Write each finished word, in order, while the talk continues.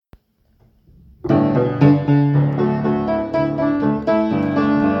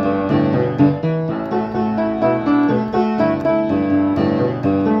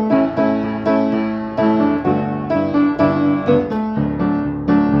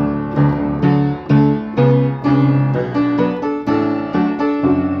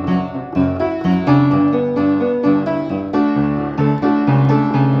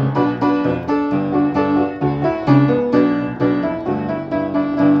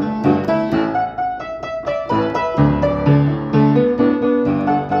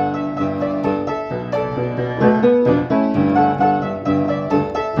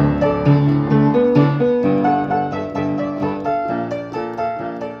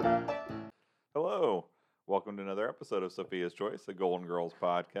Hello. Welcome to another episode of Sophia's Choice, the Golden Girls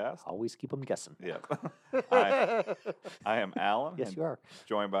podcast. Always keep them guessing. Yep. I am Alan. Yes, you are.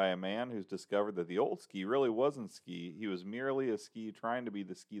 Joined by a man who's discovered that the old ski really wasn't ski. He was merely a ski trying to be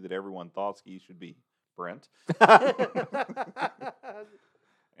the ski that everyone thought ski should be. Brent.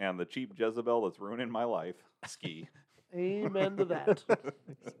 And the cheap Jezebel that's ruining my life. Ski. Amen to that.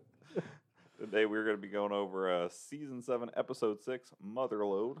 Today we're going to be going over Season 7, Episode 6,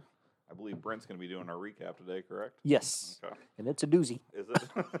 Motherload. I believe Brent's going to be doing our recap today, correct? Yes. Okay. And it's a doozy. Is it?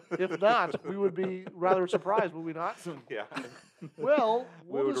 If not, we would be rather surprised, would we not? Yeah. Well,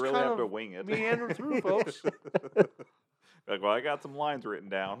 We we'll would just really kind have to of wing it. meander through, folks. Like, well, I got some lines written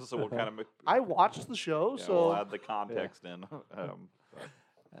down, so we'll kind of... I watched the show, yeah, so we'll add the context in.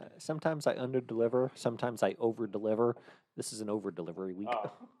 Sometimes I under-deliver. Sometimes I over-deliver. This is an over-delivery week.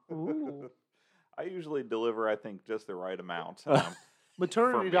 Ooh. I usually deliver, I think, just the right amount.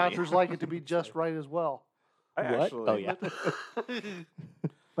 Maternity me. doctors like it to be just right as well. I What? actually... Oh, yeah.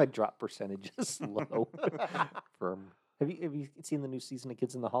 My drop percentage is low. Have you seen the new season of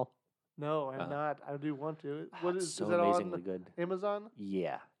Kids in the Hall? No, I'm not. I do want to. What is so that amazingly on good. Amazon?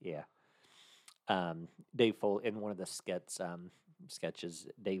 Yeah. Dave Foley, in one of the sketches,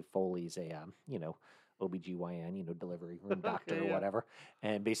 Dave Foley's a OBGYN, delivery room doctor Okay, or yeah. whatever,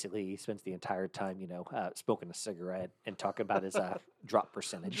 and basically he spends the entire time, smoking a cigarette and talking about his drop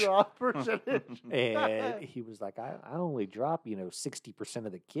percentage. Drop percentage. And he was like, I only drop, 60%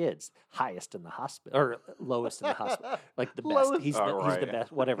 of the kids, highest in the hospital or lowest in the hospital, like the best. Lowest. He's Oh, the right.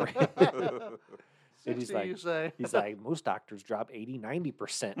 best, whatever. And 60, you say. He's like, most doctors drop 80,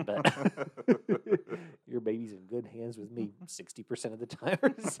 90%, but your baby's in good hands with me 60% of the time.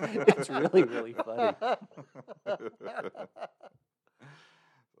 It's really, really funny.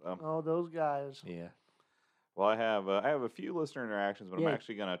 Oh, those guys. Yeah. Well, I have a few listener interactions, but I'm Yay.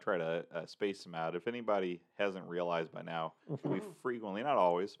 actually going to try to space them out. If anybody hasn't realized by now, we frequently, not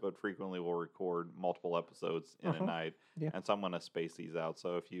always, but frequently will record multiple episodes in a night. Yeah. And so I'm going to space these out.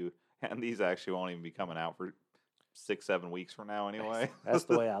 So and these actually won't even be coming out for 6-7 weeks from now anyway. That's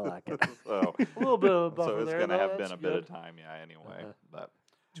the way I like it. So, A little bit of a buffer so it's there, going to though. have been That's a bit of good. time, anyway. But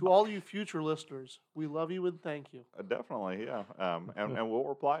To all you future listeners, we love you and thank you. definitely, yeah. And we'll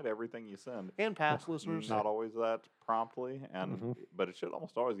reply to everything you send. And past listeners. Not always that promptly, but it should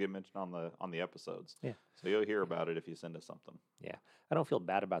almost always get mentioned on the episodes. Yeah. So you'll hear about it if you send us something. Yeah. I don't feel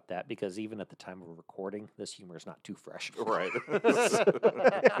bad about that because even at the time of recording, this humor is not too fresh. Right.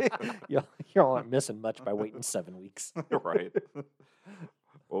 Y'all aren't missing much by waiting 7 weeks. Right.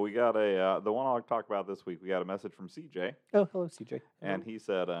 Well, we got the one I'll talk about this week. We got a message from CJ, Oh, hello, CJ. and he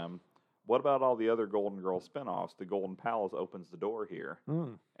said, "What about all the other Golden Girls spinoffs? The Golden Palace opens the door here."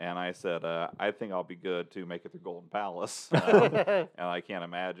 And I said, "I think I'll be good to make it through Golden Palace." And I can't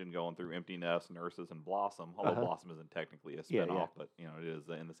imagine going through Empty Nest, Nurses, and Blossom. Although Blossom isn't technically a Yeah, spinoff, yeah. but it is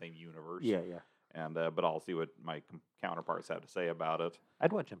in the same universe. Yeah. And but I'll see what my counterparts have to say about it.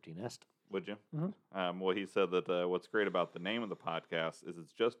 I'd watch Empty Nest. Would you? Well, he said that what's great about the name of the podcast is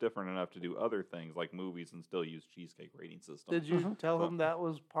it's just different enough to do other things like movies and still use cheesecake rating system. Did you tell him that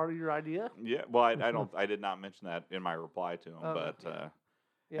was part of your idea? Yeah. Well, I did not mention that in my reply to him, Okay. but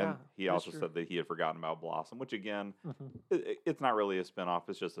Yeah. and he also said that he had forgotten about Blossom, which again, Mm-hmm. it's not really a spinoff.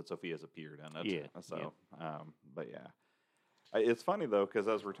 It's just that Sophia's appeared in it. Yeah, So, but yeah, it's funny though because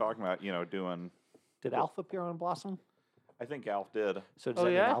as we're talking about, doing. Did Alf appear on Blossom? I think Alf did. So does Oh, that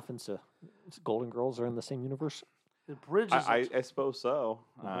mean yeah? Alf and Golden Girls are in the same universe? It bridges it. I suppose so.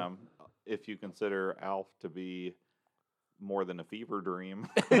 If you consider Alf to be more than a fever dream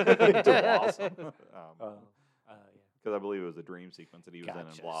to Blossom, because I believe it was a dream sequence that he was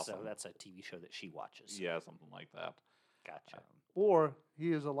in Blossom. So that's a TV show that she watches. Yeah, something like that. Gotcha. Or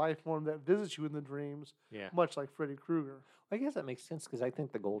he is a life form that visits you in the dreams, Yeah. much like Freddy Krueger. I guess that makes sense because I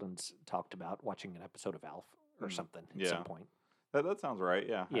think the Goldens talked about watching an episode of Alf or something at some point. That sounds right.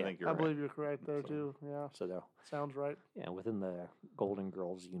 Yeah, I Yeah, think you're I right. believe you're correct there So- too. Yeah, So though, sounds right. yeah, within the Golden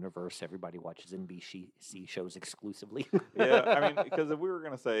Girls universe, everybody watches NBC shows exclusively. Yeah, I mean, because if we were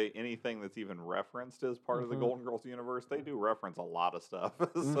going to say anything that's even referenced as part of the Mhm. Golden Girls universe, they do reference a lot of stuff. So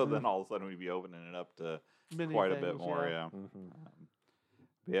Mhm. then all of a sudden we'd be opening it up to Many quite a things, bit more. Yeah. Mhm.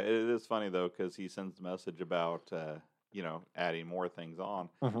 Yeah, it is funny though because he sends the message about adding more things on.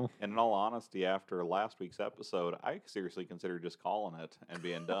 Mhm. And in all honesty, after last week's episode, I seriously considered just calling it and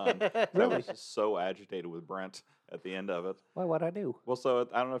being done. I Really? was just so agitated with Brent at the end of it. Why? What'd I do? Well, so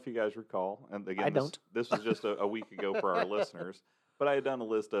I don't know if you guys recall, and again, I don't. This was just a week ago for our listeners, but I had done a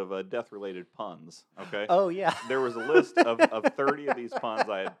list of death-related puns. Okay. Oh yeah. There was a list of 30 of these puns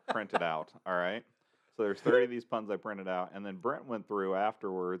I had printed out. All right. So there's 30 of these puns I printed out, and then Brent went through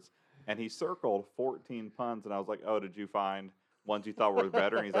afterwards, and he circled 14 puns, and I was like, "Oh, did you find ones you thought were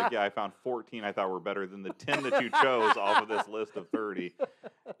better?" And he's like, "Yeah, I found 14 I thought were better than the 10 that you chose off of this list of 30."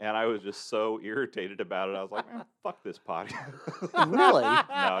 And I was just so irritated about it. I was like, "Man, fuck this podcast." Really? No,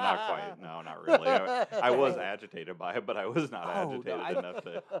 not quite. No, not really. I was agitated by it, but I was not Oh, no, agitated enough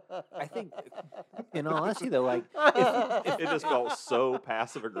to. I think, in all honesty, though, like, It just felt so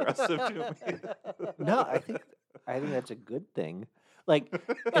passive aggressive to me. no, I think that's a good thing. Like,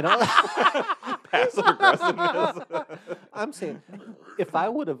 in all, Passive aggressiveness. I'm saying, if I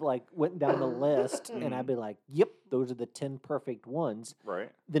would have like went down the list and I'd be like, "Yep, those are the 10 perfect ones,"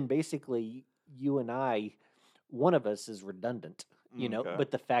 Right. then basically you and I, one of us is redundant, Okay.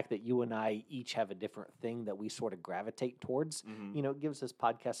 But the fact that you and I each have a different thing that we sort of gravitate towards, Mhm. gives this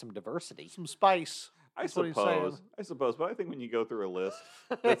podcast some diversity. Some spice. I That's what he's saying. suppose, but I think when you go through a list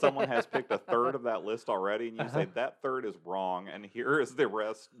that someone has picked a third of that list already, and you say that third is wrong, and here is the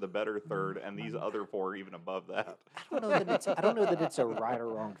rest, the better third, and these other four are even above that. I don't know that it's a right or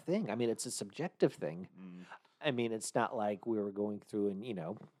wrong thing. I mean, it's a subjective thing. Mm. I mean, it's not like we were going through and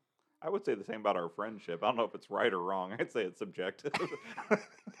I would say the same about our friendship. I don't know if it's right or wrong. I'd say it's subjective.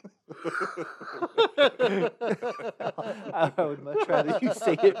 I would much rather you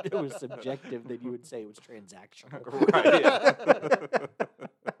say it was subjective than you would say it was transactional. Right. Yeah.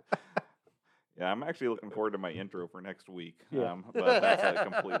 Yeah, I'm actually looking forward to my intro for next week. Yeah. But that's a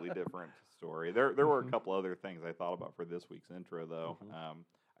completely different story. There were a couple other things I thought about for this week's intro, though.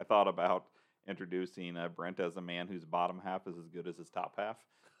 I thought about introducing Brent as a man whose bottom half is as good as his top half.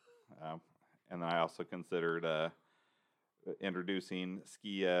 And then I also considered introducing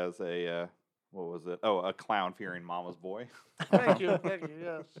Ski as a what was it? Oh, a clown fearing mama's boy. Thank you.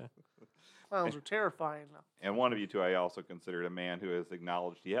 Yes. Clowns are terrifying. And one of you two, I also considered a man who has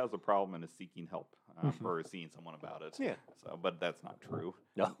acknowledged he has a problem and is seeking help or seeing someone about it. Yeah. So, but that's not true.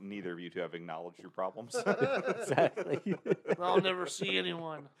 No. Neither of you two have acknowledged your problems. Exactly. I'll never see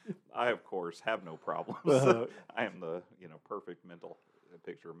anyone. I, of course, have no problems. I am the perfect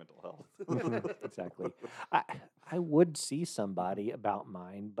picture of mental health. Exactly. I would see somebody about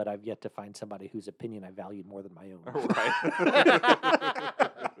mine, but I've yet to find somebody whose opinion I valued more than my own. Right.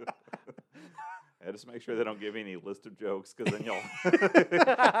 Yeah, just make sure they don't give you any list of jokes, because then you'll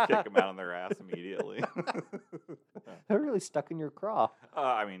kick them out on their ass immediately. They're really stuck in your craw.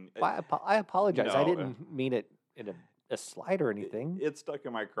 I mean, I apologize. I no, didn't mean it in a slight or anything. it stuck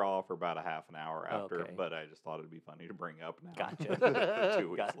in my craw for about a half an hour after, Okay. but I just thought it'd be funny to bring up now. Gotcha. 2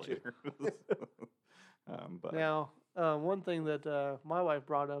 weeks Gotcha. later. But Now, one thing that my wife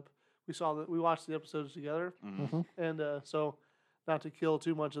brought up, we watched the episodes together, mhm. and so not to kill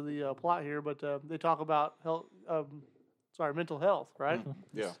too much of the plot here, but they talk about mental health, right?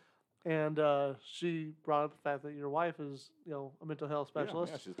 Yeah. And she brought up the fact that your wife is, a mental health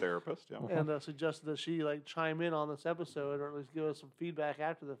specialist, Yeah, she's a therapist. Yeah. and suggested that she chime in on this episode, or at least give us some feedback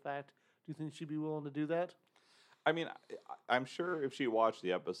after the fact. Do you think she'd be willing to do that? I mean, I'm sure if she watched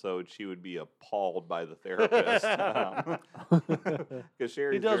the episode, she would be appalled by the therapist. Because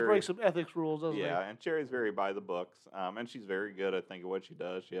He does break some ethics rules, doesn't he? Yeah, and Sherry's very by the books, and she's very good, I think, at what she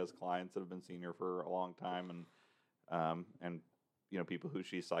does. She has clients that have been seeing her for a long time, and people who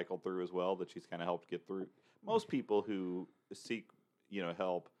she's cycled through as well that she's kind of helped get through. Most people who seek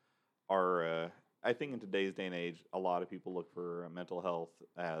help are. I think in today's day and age, a lot of people look for mental health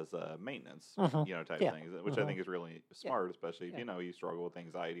as maintenance, type Yeah. things, which I think is really smart, especially if Yeah. you struggle with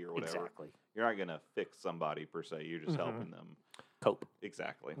anxiety or whatever. Exactly. You're not going to fix somebody per se. You're just helping them. Cope.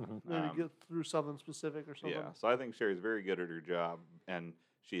 Exactly. Maybe get through something specific or something. Yeah. So I think Sherry's very good at her job, and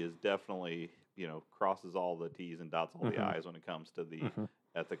she is definitely crosses all the T's and dots all the I's when it comes to the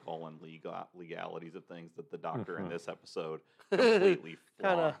ethical and legalities of things that the doctor in this episode completely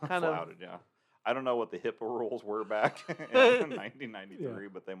flouted. Yeah. I don't know what the HIPAA rules were back in 1993,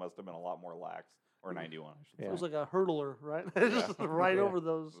 but they must have been a lot more lax or 91, I should Yeah. say. It was like a hurdler, right? Yeah. Just right Yeah. over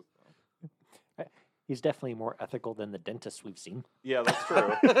those. He's definitely more ethical than the dentists we've seen. Yeah, that's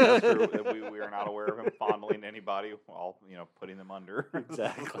true. That's true. We are not aware of him fondling anybody while putting them under.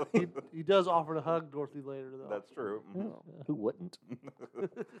 Exactly. He does offer to hug Dorothy later, though. That's true. Mhm. Who wouldn't?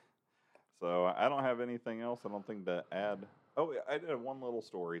 So I don't have anything else. I don't think to add. Oh, I did have one little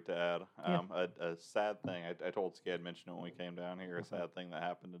story to add. A sad thing. I told Ski I'd mentioned it when we came down here. A sad thing that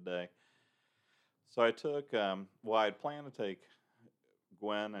happened today. So I took. I'd planned to take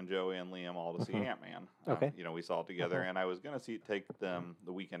Gwen and Joey and Liam all to see Ant-Man. Okay. We saw it together, and I was going to take them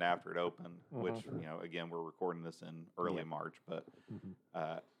the weekend after it opened, which, again, we're recording this in early March, but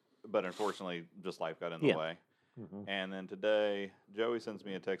unfortunately, just life got in the way. And then today, Joey sends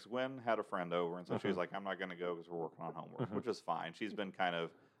me a text. Gwen had a friend over, and so she was like, I'm not going to go because we're working on homework, which is fine. She's been kind of,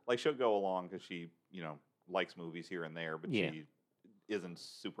 she'll go along because she, likes movies here and there, but she isn't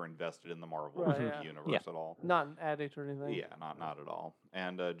super invested in the Marvel universe at all. Not an addict or anything. Yeah, not at all.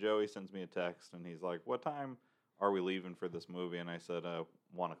 And Joey sends me a text, and he's like, what time are we leaving for this movie? And I said,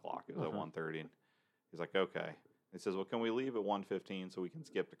 1 o'clock. It was at 1:30. And he's like, okay. He says, well, can we leave at 1:15 so we can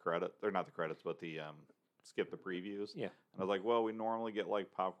skip the credits? Or not the credits, but the skip the previews. Yeah. And I was like, well, we normally get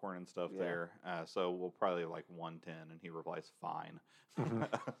popcorn and stuff there, so we'll probably 1:10. And he replies, fine.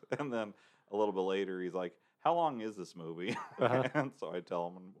 And then a little bit later, he's like, how long is this movie? And so I tell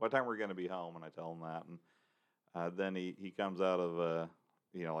him, what time we're going to be home? And I tell him that. And then he comes out of,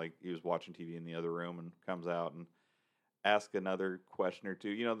 he was watching TV in the other room and comes out and asks another question or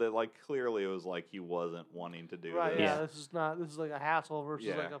two. That clearly it was he wasn't wanting to do Right, this. yeah. This is like a hassle versus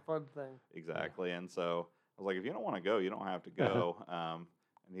a fun thing. Exactly. And so I was like, if you don't want to go, you don't have to go.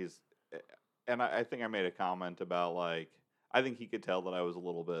 And I think I made a comment about I think he could tell that I was a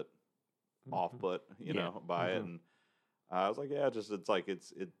little bit off put, by it. And I was like, yeah,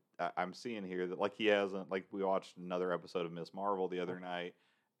 I'm seeing here that he hasn't, we watched another episode of Miss Marvel the other night,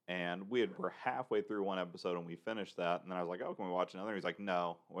 and we're halfway through one episode and we finished that. And then I was like, oh, can we watch another? He's like,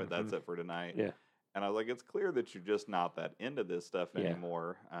 no, that's it for tonight. Yeah. And I was like, it's clear that you're just not that into this stuff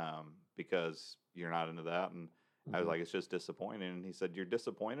anymore, because you're not into that. And I was like, it's just disappointing. And he said, you're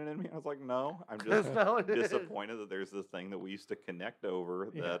disappointed in me? I was like, no, I'm just disappointed that there's this thing that we used to connect over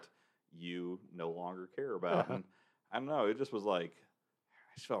that you no longer care about. And I don't know, it just was I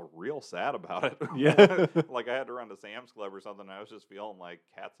just felt real sad about it. Yeah. I had to run to Sam's Club or something. And I was just feeling like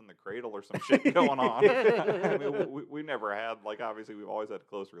cats in the cradle or some shit going on. I mean, we never had, obviously we've always had a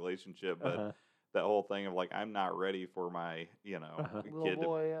close relationship, but that whole thing of I'm not ready for my, Little kid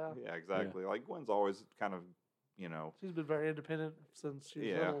boy, yeah, exactly. Gwen's always kind of, she's been very independent since she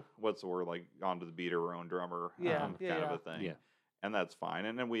was little. What's the word? On to the beat her own drummer, kind of a thing. Yeah. And that's fine.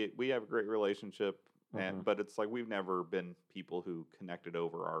 And then we have a great relationship, but it's we've never been people who connected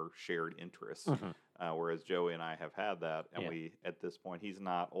over our shared interests. Whereas Joey and I have had that, and we at this point he's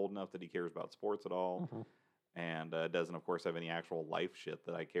not old enough that he cares about sports at all, and doesn't of course have any actual life shit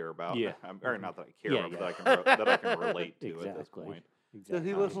that I care about. Yeah. Or not that I care about, that I can relate to at this point. Exactly.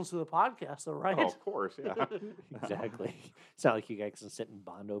 He listens to the podcast, though, right? Oh, of course, yeah. Exactly. It's not like you guys can sit and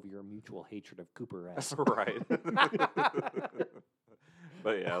bond over your mutual hatred of Cooper S. Right.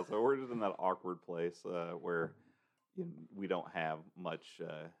 But yeah, so we're just in that awkward place where we don't have much.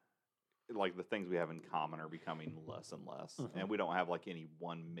 The things we have in common are becoming less and less, and we don't have any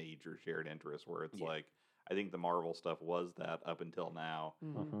one major shared interest where it's I think the Marvel stuff was that up until now,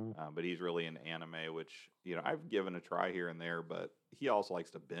 but he's really into anime, which I've given a try here and there, but he also likes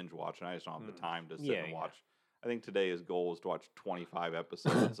to binge watch, and I just don't have the time to sit and watch. I think today his goal was to watch 25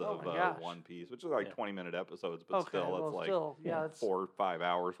 episodes of One Piece, which is 20-minute episodes, but still, it's 4 or 5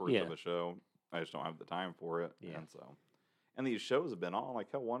 hours worth of a show. I just don't have the time for it, and these shows have been on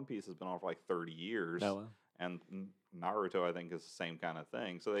One Piece has been on for 30 years, and Naruto I think is the same kind of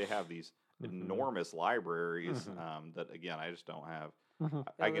thing. So they have these enormous libraries that again I just don't have.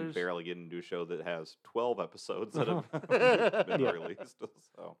 I can barely get into a show that has 12 episodes that have been released.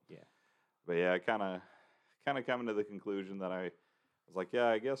 So but I kind of coming to the conclusion that I was like,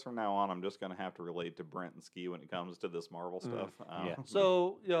 I guess from now on I'm just going to have to relate to Brent and Ski when it comes to this Marvel stuff.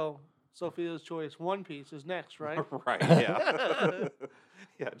 So Sophia's choice, One Piece, is next, right? Right. Yeah.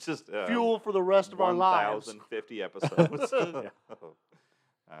 Yeah. Just fuel for the rest of our lives. 1,050 episodes.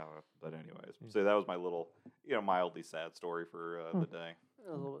 But anyways, so that was my little, mildly sad story for the day.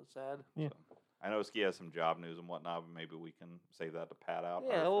 A little bit sad. Yeah. So, I know Ski has some job news and whatnot, but maybe we can save that to pad out.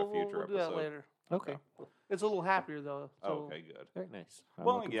 Yeah, a we'll future do that episode. later. Okay. It's a little happier though. So. Okay, good. Very nice. I'm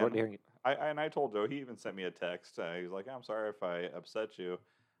Well, looking forward to hearing again, it. I told Joe, he even sent me a text. He was like, I'm sorry if I upset you.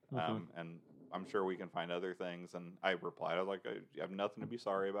 And I'm sure we can find other things. And I replied, I was like, you have nothing to be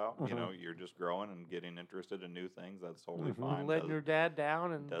sorry about. You know, you're just growing and getting interested in new things. That's totally fine. Letting your dad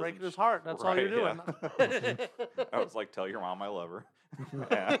down and breaking his sh- heart. That's all you're doing. Yeah. I was like, tell your mom I love her.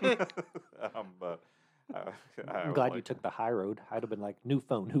 And, but I'm glad you took the high road. I'd have been like, new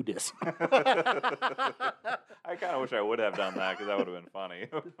phone, who dis? I kind of wish I would have done that because that would have been funny.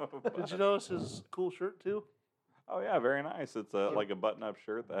 Did you notice his cool shirt too? Oh yeah, very nice. It's like a button-up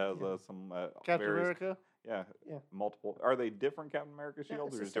shirt that has some Captain various, America. Yeah, Yeah. multiple. Are they different Captain America No,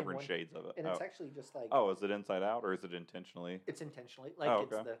 shields it's or the just same different one. shades of it? And it's actually just like Oh, is it inside out or is it intentionally? it's intentionally like Oh,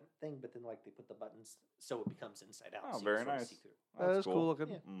 it's okay. the thing, but then like they put the buttons so it becomes inside out. Oh, so you very can sort of nice. see through. That is cool looking.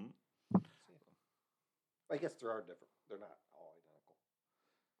 Yeah. Mm-hmm. I guess there are different. They're not all identical.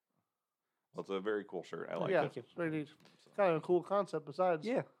 Well, it's a very cool shirt. I like Yeah, it. it's very neat. Kind of a cool concept. Besides,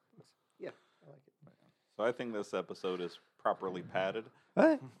 Yeah, I like it. So I think this episode is properly padded.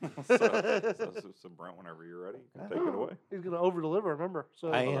 What? so Brent, whenever you're ready, you can take it away. he's gonna over deliver. Remember, so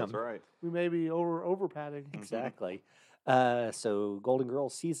I Oh, am. that's right. we may be over padding. Exactly. So Golden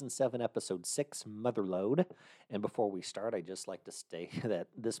Girls season 7, episode 6, Motherload. And before we start, I'd just like to say that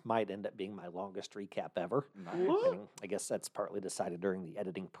this might end up being my longest recap ever. Nice. Woo! And I guess that's partly decided during the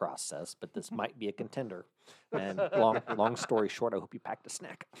editing process, but this might be a contender. And long story short, I hope you packed a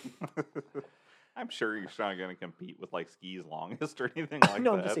snack. I'm sure you're not going to compete with like Ski's longest or anything like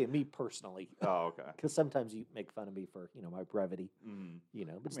No, that. I'm just saying me personally. Oh, okay. Because sometimes you make fun of me for, my brevity, Mm.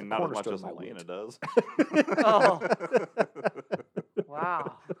 but it's I mean, the not as much cornerstone as of my Elena wit. does. Oh.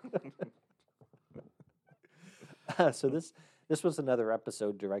 Wow. So this was another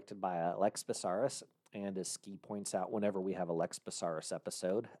episode directed by Lex Basaris, and as Ski points out, whenever we have a Lex Basaris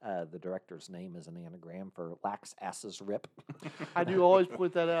episode, the director's name is an anagram for Lax Asses Rip. I do always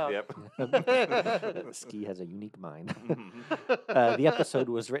point that out. Yep. Ski has a unique mind. Mhm. The episode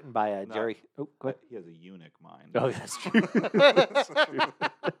was written by No. Jerry. Oh, go ahead. He has a eunuch mind. Oh, that's true. That's true.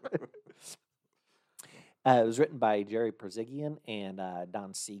 It was written by Jerry Perzigian and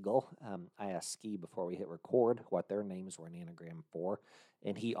Don Siegel. I asked Ski before we hit record what their names were an anagram for,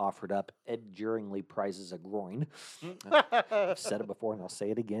 and he offered up enduringly prizes a groin. I've said it before and I'll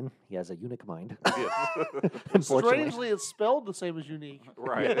say it again. He has a eunuch mind. Unfortunately. Strangely, it's spelled the same as unique.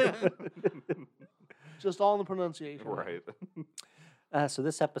 Right. Just all in the pronunciation. Right. So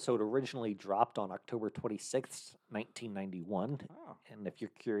this episode originally dropped on October 26th, 1991. Oh. And if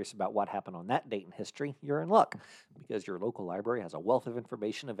you're curious about what happened on that date in history, you're in luck because your local library has a wealth of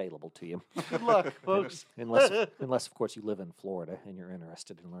information available to you. Good luck, folks. Unless, of course, you live in Florida and you're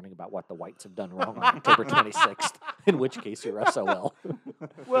interested in learning about what the whites have done wrong on October 26th, in which case you're SOL.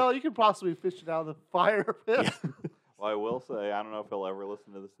 Well, you could possibly fish it out of the fire pit. Well, I will say, I don't know if he'll ever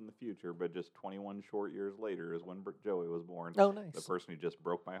listen to this in the future, but just 21 short years later is when Joey was born. Oh, nice. The person who just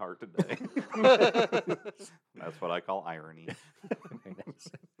broke my heart today. That's what I call irony. Very nice.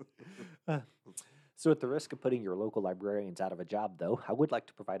 So at the risk of putting your local librarians out of a job, though, I would like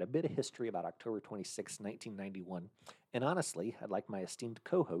to provide a bit of history about October 26, 1991. And honestly, I'd like my esteemed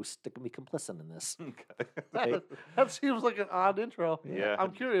co-host to be complicit in this. Okay. That seems like an odd intro. Yeah.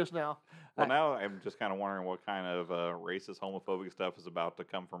 I'm curious now. Well, now I'm just kind of wondering what kind of racist, homophobic stuff is about to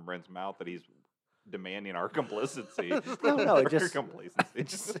come from Brent's mouth that he's demanding our complicity. No, it Or just-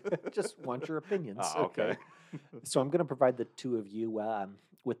 complacency. Just want your opinions. Oh, okay. So I'm going to provide the two of you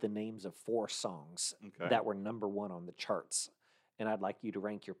with the names of 4 songs Okay. that were number 1 on the charts. And I'd like you to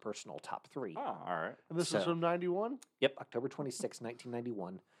rank your personal top 3. Oh, all right. And this is So- from 91? Yep, October 26,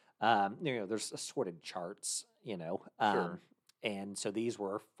 1991. There's assorted charts, Sure. And so these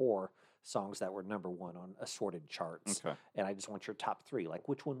were 4 songs that were number 1 on assorted charts. Okay. And I just want your top 3. Like,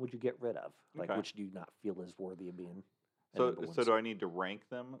 which one would you get rid of? Like, Okay. which do you not feel is worthy of being a So, number 1 so do song? I need to rank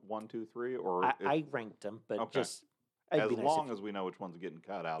them 1, 2, 3, or I ranked them, but Okay. just it'd as be nice long if as we know which one's getting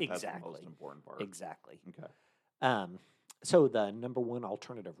cut out? That's the most Exactly. important part. exactly. Okay. So the number 1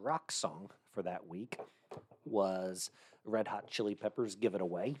 alternative rock song for that week was Red Hot Chili Peppers' "Give It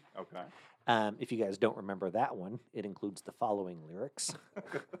Away." Okay. If you guys don't remember that one, it includes the following lyrics.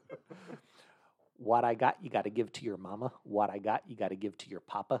 What I got, you got to give to your mama. What I got, you got to give to your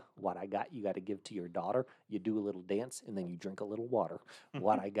papa. What I got, you got to give to your daughter. You do a little dance, and then you drink a little water.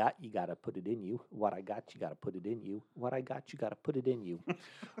 What I got, you got to put it in you. What I got, you got to put it in you. What I got, you got to put it in you.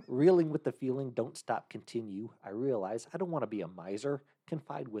 Reeling with the feeling, don't stop, continue. I realize I don't want to be a miser.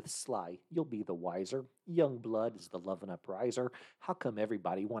 Confide with Sly, you'll be the wiser. Young blood is the loving upriser. How come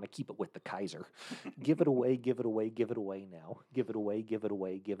everybody want to keep it with the Kaiser? Give it away, give it away, give it away now. Give it away, give it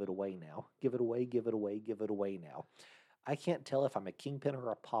away, give it away now. Give it away, give it away, give it away now. I can't tell if I'm a kingpin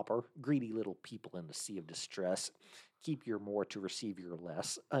or a pauper, greedy little people in the sea of distress. Keep your more to receive your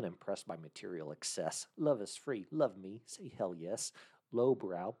less, unimpressed by material excess. Love is free, love me, say hell yes.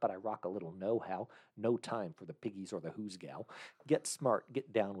 Lowbrow, but I rock a little know-how. No time for the piggies or the who's gal. Get smart,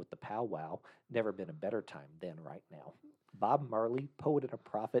 get down with the powwow. Never been a better time than right now. Bob Marley, poet and a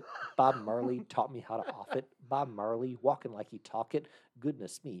prophet. Bob Marley taught me how to off it. Bob Marley, walking like he talk it.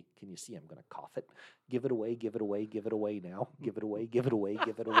 Goodness me, can you see I'm going to cough it? Give it away, give it away, give it away now. Give it away, give it away,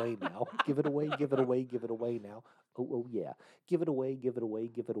 give it away now. Give it away, give it away, give it away now. Oh, yeah. Give it away, give it away,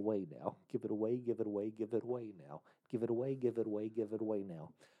 give it away now. Give it away, give it away, give it away now. Give it away, give it away, give it away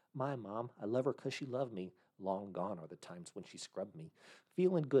now. My mom, I love her 'cause she loved me. Long gone are the times when she scrubbed me.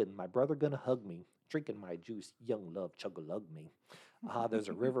 Feeling good, my brother gonna hug me. Drinking my juice, young love chug-a-lug me. Ah, there's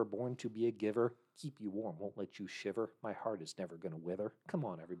a river born to be a giver. Keep you warm, won't let you shiver. My heart is never gonna wither. Come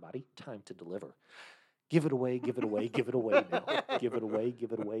on, everybody, time to deliver. Give it away, give it away, give it away now. Give it away,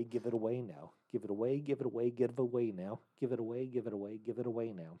 give it away, give it away now. Give it away, give it away, give it away now. Give it away, give it away, give it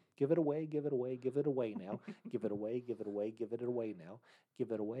away now. Give it away, give it away, give it away now. Give it away, give it away, give it away now.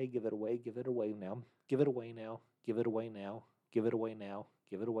 Give it away, give it away, give it away now. Give it away now. Give it away now. Give it away now.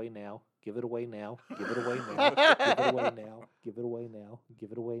 Give it away now. Give it away now. Give it away now. Give it away now. Give it away now.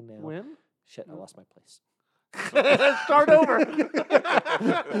 Give it away now. When? Shit, I lost my place. Start over.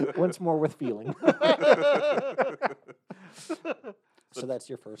 Once more with feeling. So that's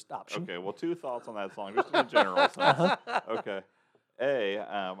your first option. Okay, well, 2 thoughts on that song, just in a general sense. Okay.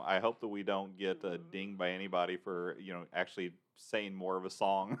 I hope that we don't get dinged by anybody for, actually saying more of a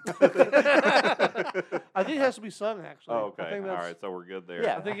song. I think it has to be sung, actually. Oh, okay. I think All right, so we're good there.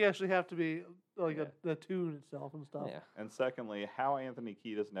 Yeah. I think you actually have to be like the tune itself and stuff. Yeah. And secondly, how Anthony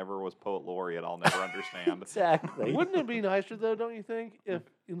Kiedis never was poet laureate, I'll never understand. Exactly. Wouldn't it be nicer, though, don't you think, if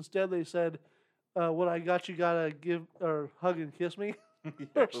instead they said, what I got you gotta give or hug and kiss me?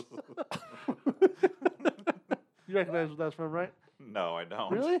 Yes. You recognize what that's from, right? No, I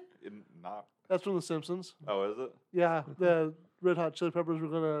don't. Really? Not. That's from The Simpsons. Oh, is it? Yeah, the Red Hot Chili Peppers were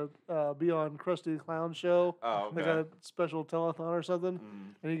gonna be on Krusty the Clown show. Oh, okay. Like a special telethon or something.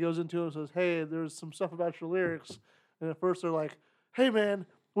 Mm. And he goes into it and says, hey, there's some stuff about your lyrics. And at first they're like, hey, man,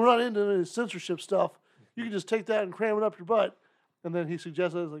 we're not into any censorship stuff. You can just take that and cram it up your butt. And then he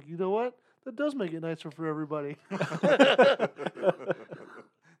suggested, I was like, you know what? That does make it nicer for everybody.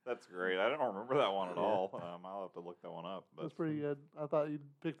 That's great. I don't remember that one at all. I'll have to look that one up. But That's pretty good. I thought you'd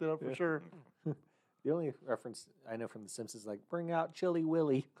pick that up for sure. The only reference I know from The Simpsons is like, bring out Chili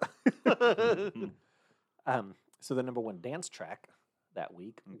Willy. So the number 1 dance track that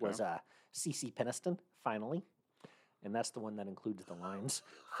week was CeCe Peniston, Finally. And that's the one that includes the lines,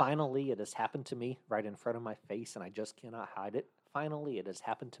 finally, it has happened to me right in front of my face, and I just cannot hide it. Finally, it has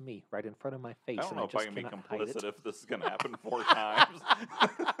happened to me right in front of my face, I don't and know I if just I can be cannot hide it. complicit if this is going to happen 4 times.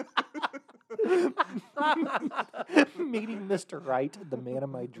 Meeting Mr. Right, the man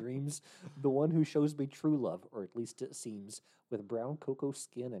of my dreams, the one who shows me true love, or at least it seems, with brown cocoa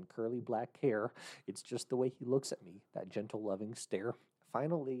skin and curly black hair. It's just the way he looks at me, that gentle, loving stare.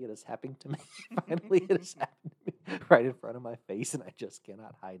 Finally, it has happened to me. Finally, it has happened to me right in front of my face, and I just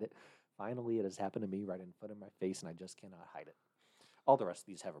cannot hide it. Finally, it has happened to me right in front of my face, and I just cannot hide it. All the rest of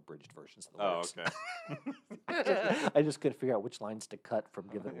these have abridged versions of the lyrics. Okay. I just couldn't figure out which lines to cut from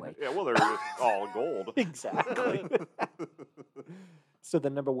Give It Away. Yeah, well, they're just all gold. Exactly. So the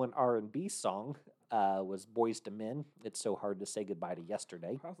number 1 R&B song was Boyz II Men. It's So Hard to Say Goodbye to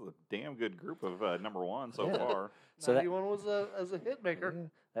Yesterday. That was a damn good group of number 1 so Yeah. far. So that, 91 was as a hit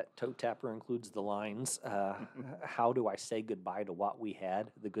maker. that toe tapper includes the lines, how do I say goodbye to what we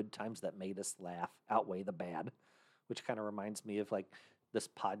had? The good times that made us laugh outweigh the bad, which kind of reminds me of like this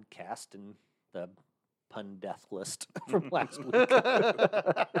podcast and the pun death list from last week.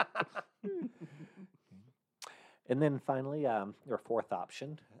 And then finally, your 4th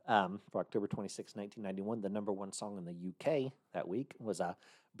option for October 26, 1991, the number 1 song in the UK that week was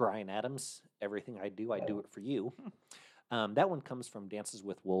Bryan Adams, Everything I Do It For You. That one comes from Dances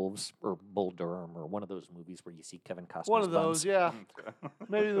with Wolves or Bull Durham or one of those movies where you see Kevin Costner's One of buns. those, yeah.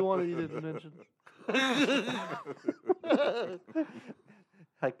 Maybe the one that you didn't mention.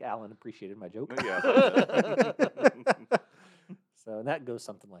 Like Alan appreciated my joke. Yeah. So and that goes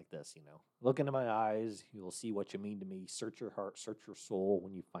something like this, Look into my eyes, you'll see what you mean to me. Search your heart, search your soul.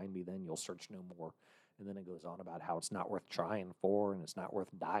 When you find me, then you'll search no more. And then it goes on about how it's not worth trying for and it's not worth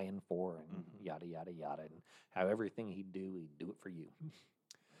dying for and yada, yada, yada. And how everything he'd do it for you.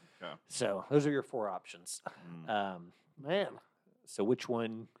 Okay. So those are your 4 options. Man. So which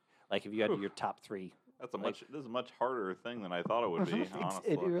one, like if you had your top 3? This is a much harder thing than I thought it would be,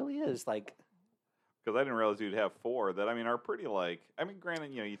 honestly. It really is. Like, because I didn't realize you'd have 4 that, are pretty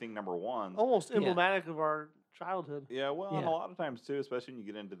granted, you think number 1's. Almost emblematic of our childhood. Yeah, well, and Yeah. a lot of times too, especially when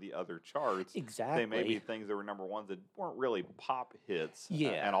you get into the other charts, Exactly. they may be things that were number ones that weren't really pop hits.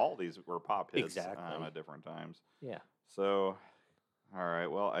 Yeah. And all these were pop hits Exactly. at different times. Yeah. So, all right,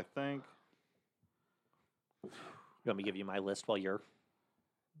 well, I think. You want me to give you my list while you're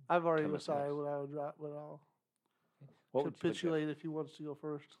I've already Coming decided first. what I would drop, but I'll what would you put, Jeff? capitulate if he wants to go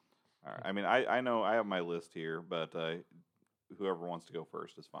first. All right, I mean, I know I have my list here, but whoever wants to go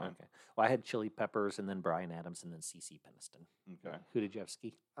first is fine. Okay. Well, I had Chili Peppers and then Bryan Adams and then CC Peniston. Okay. Who did you have,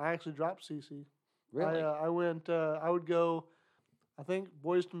 Ski? I actually dropped CC. Really? I went. I would go. I think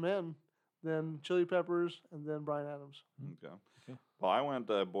Boys to Men, then Chili Peppers, and then Bryan Adams. Okay. Okay. Well, I went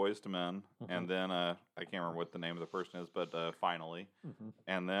Boys to Men, Mhm. and then I can't remember what the name of the person is, but Finally, Mm-hmm.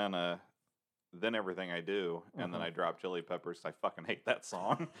 and then Everything I Do, and then Mhm. I dropped Chili Peppers. I fucking hate that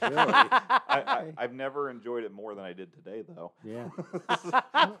song. Really? I've never enjoyed it more than I did today, though. Yeah.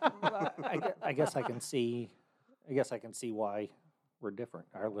 I guess I can see. I guess I can see why we're different.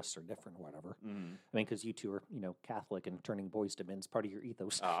 Our lists are different, or whatever. Mhm. I mean, because you two are, Catholic, and turning boys to men is part of your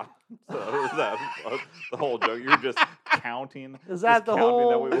ethos. So is that the whole joke? You're just counting. Is that just the counting whole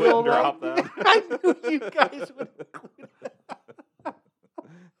that we wouldn't build drop up? that? I knew you guys would include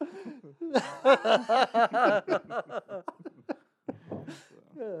that.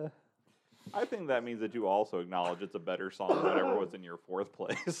 I think that means that you also acknowledge it's a better song than whatever was in your fourth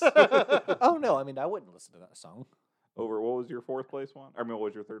place. Oh no! I mean, I wouldn't listen to that song. Over what was your fourth place one? I mean, what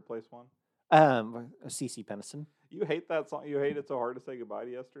was your third place one? CC Peniston. You hate that song. You hate It So Hard to Say Goodbye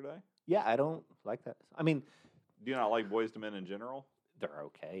to Yesterday. Yeah, I don't like that. I mean, Do you not like Boys to Men in general? they're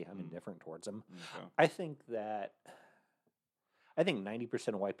okay. I'm indifferent towards them. Okay. I think 90%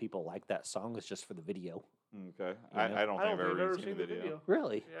 of white people like that song is just for the video. Okay. You know? I don't think I've ever seen the video.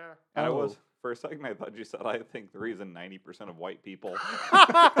 Really? Yeah. And I Oh. was, for a second, I thought you said, I think the reason 90% of white people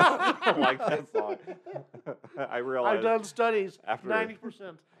like that song. I realized I've done studies. after-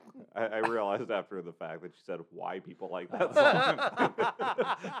 90%. I realized after the fact that you said why people like that song.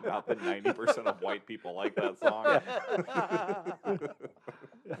 Not that 90% of white people like that song.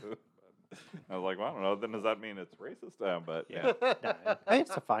 I was like, well, I don't know. Then does that mean it's racist? But yeah, Nah, I mean,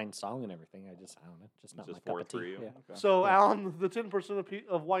 it's a fine song and everything. I don't know. Just it's not just my cup fourth of tea. for you. Yeah. Okay. So, Alan, the 10%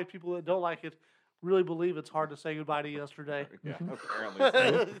 of white people that don't like it really believe it's hard to say goodbye to yesterday. Yeah, apparently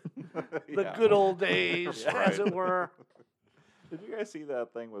so. The Yeah. good old days, Yeah. as it were. Did you guys see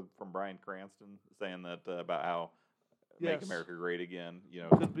that thing from Bryan Cranston saying that about how Make Yes. America Great Again? You know,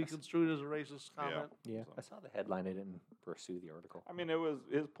 Could be construed as a racist comment. Yeah, So- I saw the headline. I didn't pursue the article. I mean,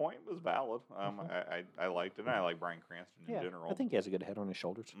 his point was valid. I liked it. And I like Bryan Cranston in Yeah, general. I think he has a good head on his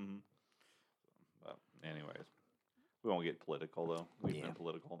shoulders. Mm-hmm. But anyways, we won't get political though. We've Yeah. been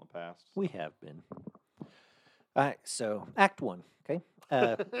political in the past. We have been. All right, so Act 1, okay?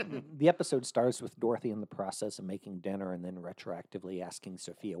 The episode starts with Dorothy in the process of making dinner and then retroactively asking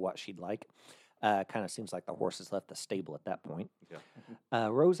Sophia what she'd like. Kind of seems like the horses left the stable at that point. Yeah.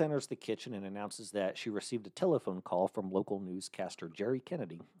 Rose enters the kitchen and announces that she received a telephone call from local newscaster Jerry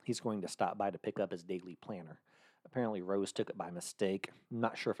Kennedy. He's going to stop by to pick up his daily planner. Apparently, Rose took it by mistake. I'm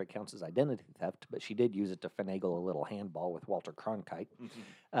not sure if it counts as identity theft, but she did use it to finagle a little handball with Walter Cronkite.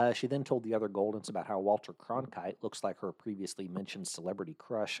 She then told the other Goldens about how Walter Cronkite looks like her previously mentioned celebrity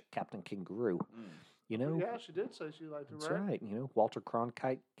crush, Captain Kangaroo. You know, Yeah, she did say she liked it, that's right? right. You know, Walter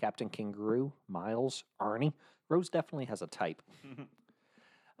Cronkite, Captain Kangaroo, Miles, Arnie. Rose definitely has a type.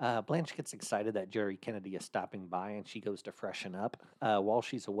 Blanche gets excited that Jerry Kennedy is stopping by and she goes to freshen up. While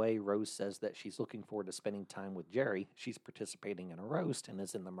she's away, Rose says that she's looking forward to spending time with Jerry. She's participating in a roast and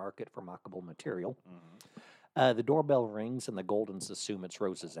is in the market for mockable material. The doorbell rings and the Goldens assume it's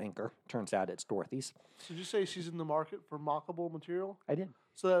Rose's anchor. Turns out it's Dorothy's. Did you say she's in the market for mockable material? I did.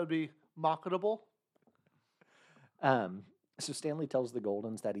 So that would be mocketable? So Stanley tells the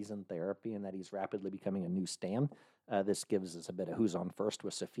Goldens that he's in therapy and that he's rapidly becoming a new Stan. This gives us a bit of who's on first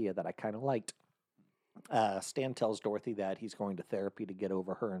with Sophia that I kind of liked. Stan tells Dorothy that he's going to therapy to get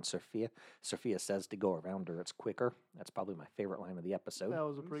over her and Sophia. Sophia says to go around her, it's quicker. That's probably my favorite line of the episode. That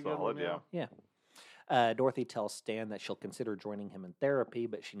was a pretty good Solid, one, yeah. Yeah. Dorothy tells Stan that she'll consider joining him in therapy,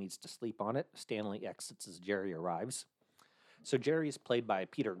 but she needs to sleep on it. Stanley exits as Jerry arrives. So Jerry is played by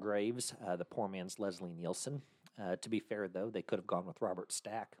Peter Graves, the poor man's Leslie Nielsen. To be fair, though, they could have gone with Robert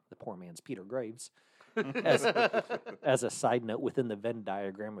Stack, the poor man's Peter Graves. As a side note, within the Venn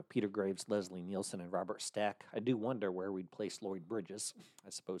diagram of Peter Graves, Leslie Nielsen, and Robert Stack, I do wonder where we'd place Lloyd Bridges. I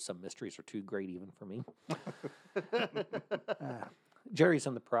suppose some mysteries are too great even for me. Jerry's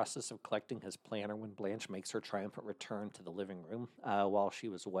in the process of collecting his planner when Blanche makes her triumphant return to the living room. While she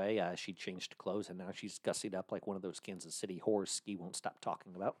was away, she changed clothes, and now she's gussied up like one of those Kansas City horrors Ski won't stop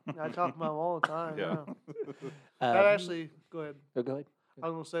talking about. I talk about them all the time. Yeah. That actually, go ahead. Oh, go ahead. I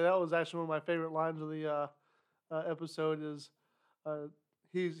was going to say that was actually one of my favorite lines of the episode is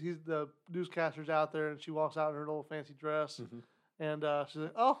he's the newscaster's out there and she walks out in her little fancy dress and she's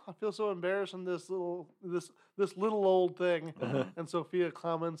like, "Oh, I feel so embarrassed in this little old thing," and Sophia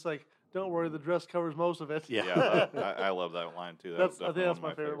comments like, "Don't worry, the dress covers most of it." Yeah, I love that line too. I think that's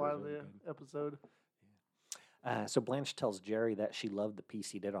my favorite line of the episode. So Blanche tells Jerry that she loved the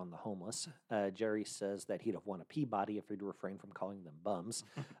piece he did on the homeless. Jerry says that he'd have won a Peabody if he'd refrained from calling them bums.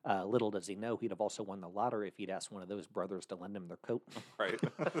 Little does he know he'd have also won the lottery if he'd asked one of those brothers to lend him their coat. Right.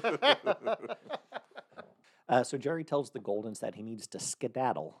 So Jerry tells the Goldens that he needs to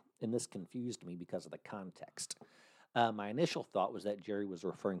skedaddle, and this confused me because of the context. My initial thought was that Jerry was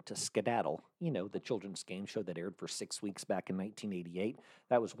referring to Skedaddle, the children's game show that aired for 6 weeks back in 1988.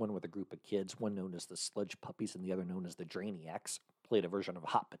 That was one with a group of kids, one known as the Sludge Puppies and the other known as the Drainiacs, played a version of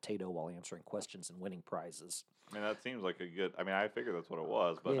Hot Potato while answering questions and winning prizes. I mean, that seems like a good. I mean, I figured that's what it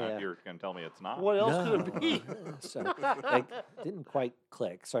was, but now you're going to tell me it's not. What else could it be? So it didn't quite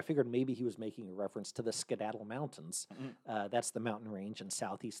click. So I figured maybe he was making a reference to the Skedaddle Mountains. That's the mountain range in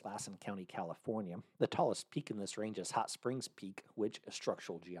southeast Lassen County, California. The tallest peak in this range is Hot Springs Peak, which, as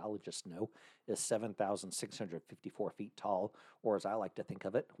structural geologists know, is 7,654 feet tall, or as I like to think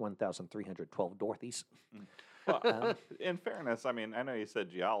of it, 1,312 Dorothy's. Well, in fairness, I mean, I know you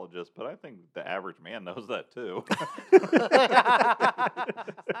said geologist, but I think the average man knows that too.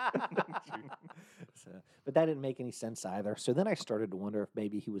 But that didn't make any sense either. So then I started to wonder if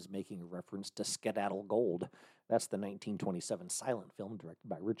maybe he was making a reference to Skedaddle Gold. That's the 1927 silent film directed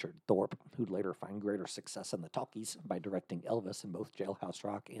by Richard Thorpe, who'd later find greater success in the talkies by directing Elvis in both Jailhouse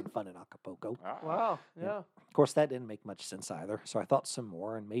Rock and Fun in Acapulco. Wow, yeah. Of course, that didn't make much sense either, so I thought some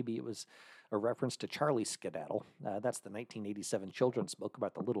more, and maybe it was a reference to Charlie Skedaddle. That's the 1987 children's book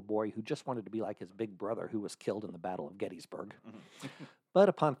about the little boy who just wanted to be like his big brother who was killed in the Battle of Gettysburg. But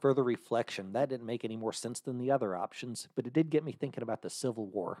upon further reflection, that didn't make any more sense than the other options, but it did get me thinking about the Civil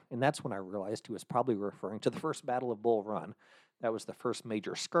War, and that's when I realized he was probably referring to the First Battle of Bull Run. That was the first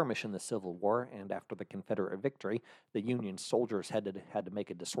major skirmish in the Civil War, and after the Confederate victory, the Union soldiers had to make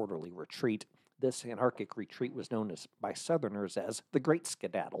a disorderly retreat. This anarchic retreat was known by Southerners as the Great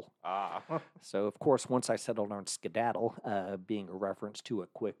Skedaddle. So, of course, once I settled on skedaddle, being a reference to a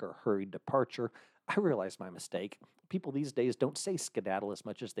quick or hurried departure, I realized my mistake. People these days don't say skedaddle as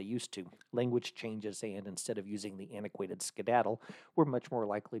much as they used to. Language changes, and instead of using the antiquated skedaddle, we're much more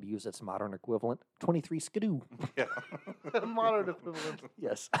likely to use its modern equivalent, 23 skidoo. Yeah. Modern equivalent.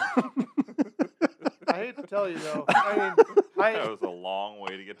 Yes. I hate to tell you, though. I mean, That was a long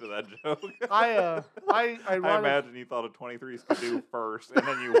way to get to that joke. I I imagine you thought of 23 Skidoo first, and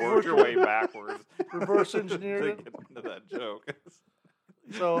then you worked your way backwards. Reverse engineered to it. get into that joke.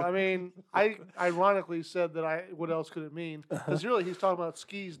 So, I mean, I ironically said that what else could it mean? Because really, he's talking about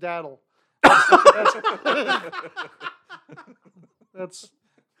skis daddle. That's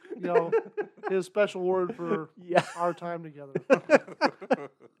his special word for our time together.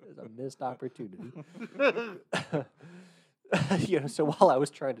 It's a missed opportunity. So while I was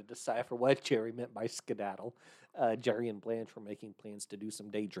trying to decipher what Jerry meant by skedaddle, Jerry and Blanche were making plans to do some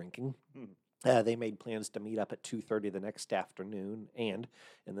day drinking. They made plans to meet up at 2:30 the next afternoon, and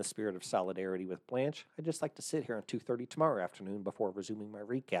in the spirit of solidarity with Blanche, I'd just like to sit here at 2:30 tomorrow afternoon before resuming my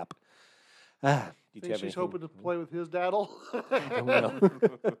recap. Think she's hoping to play with his daddle? I don't know.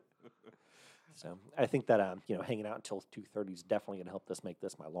 So I think that hanging out until 2:30 is definitely going to help make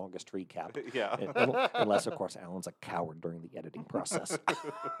this my longest recap. Yeah. Unless, of course, Alan's a coward during the editing process.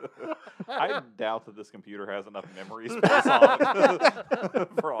 I doubt that this computer has enough memory space on it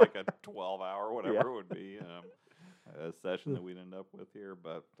for like a 12-hour, whatever it would be, a session that we'd end up with here.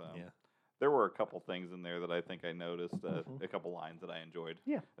 But there were a couple things in there that I think I noticed, a couple lines that I enjoyed.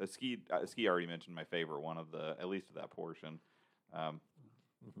 Yeah. Ski already mentioned my favorite one of at least of that portion.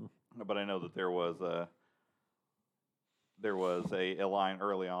 But I know that there was a line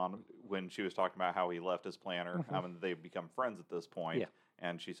early on when she was talking about how he left his planner. And they've become friends at this point. Yeah.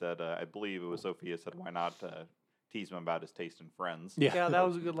 And she said, I believe it was Sophia said, why not tease him about his taste in friends? Yeah, that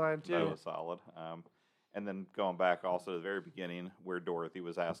was a good line too. That was solid. And then going back also to the very beginning where Dorothy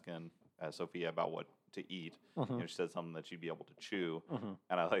was asking Sophia about what to eat. She said something that she'd be able to chew.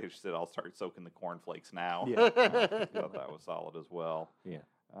 And I like she said, I'll start soaking the cornflakes now. Yeah. I thought that was solid as well. Yeah.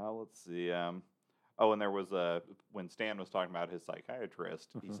 Let's see. And there was when Stan was talking about his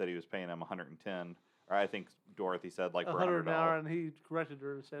psychiatrist, he said he was paying him $110 Or I think Dorothy said like for $100 an hour, $100. and he corrected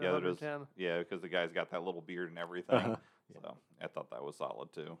her to say Yeah, there's 110. because the guy's got that little beard and everything. Uh-huh. So I thought that was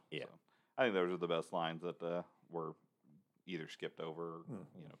solid too. Yeah. So, I think those are the best lines that were either skipped over, or,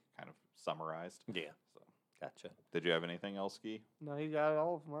 kind of summarized. Yeah. So, Gotcha. did you have anything else, Ski? No, he got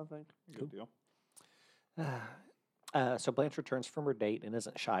all of them, I think. Good deal. So Blanche returns from her date and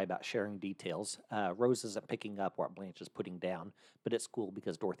isn't shy about sharing details. Rose isn't picking up what Blanche is putting down, but it's cool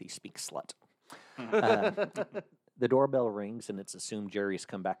because Dorothy speaks slut. The doorbell rings and it's assumed Jerry's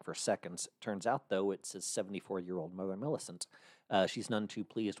come back for seconds. Turns out, though, it's his 74-year-old mother, Millicent. She's none too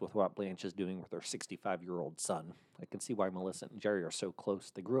pleased with what Blanche is doing with her 65-year-old son. I can see why Millicent and Jerry are so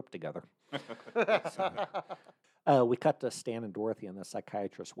close. They grew up together. We cut to Stan and Dorothy in the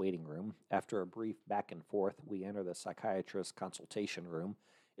psychiatrist's waiting room. After a brief back and forth, we enter the psychiatrist's consultation room.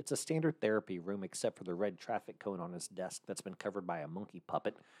 It's a standard therapy room except for the red traffic cone on his desk that's been covered by a monkey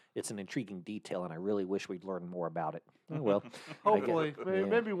puppet. It's an intriguing detail, and I really wish we'd learn more about it. Oh, well. Hopefully. Yeah.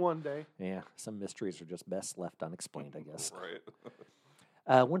 Maybe one day. Yeah, some mysteries are just best left unexplained, I guess.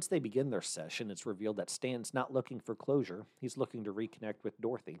 Right. Once they begin their session, it's revealed that Stan's not looking for closure. He's looking to reconnect with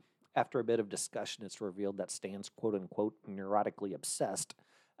Dorothy. After a bit of discussion, it's revealed that Stan's quote-unquote neurotically obsessed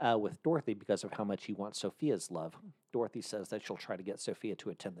with Dorothy because of how much he wants Sophia's love. Dorothy says that she'll try to get Sophia to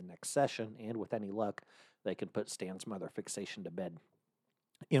attend the next session, and with any luck, they can put Stan's mother fixation to bed.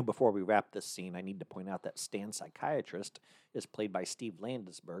 Before we wrap this scene, I need to point out that Stan's psychiatrist is played by Steve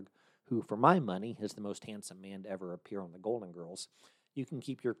Landesberg, who, for my money, is the most handsome man to ever appear on The Golden Girls. You can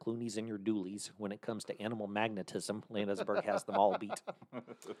keep your Clooney's and your Dooleys. When it comes to animal magnetism, Landesberg has them all beat.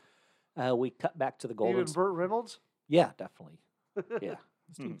 We cut back to the Golden... Even Burt Reynolds? Yeah, definitely. Yeah.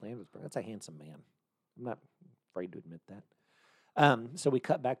 Steve Landesberg, that's a handsome man. I'm not afraid to admit that. So we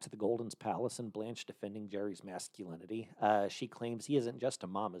cut back to the Golden's palace and Blanche defending Jerry's masculinity. She claims he isn't just a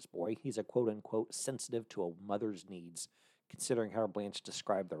mama's boy. He's a quote-unquote sensitive to a mother's needs. Considering how Blanche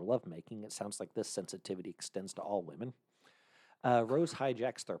described their lovemaking, it sounds like this sensitivity extends to all women. Rose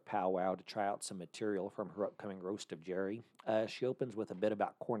hijacks their powwow to try out some material from her upcoming roast of Jerry. She opens with a bit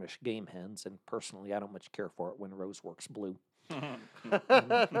about Cornish game hens, and personally, I don't much care for it when Rose works blue.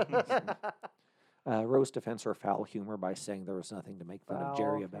 Rose defends her foul humor by saying there was nothing to make fun of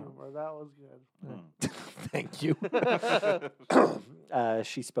Jerry about. Humor, that was good. Thank you.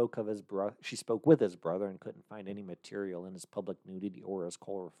 She spoke with his brother and couldn't find any material in his public nudity or his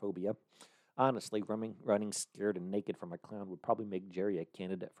coulrophobia. Honestly, running scared and naked from a clown would probably make Jerry a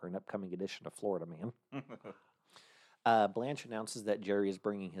candidate for an upcoming edition of Florida Man. Blanche announces that Jerry is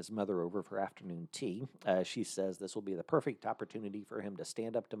bringing his mother over for afternoon tea. She says this will be the perfect opportunity for him to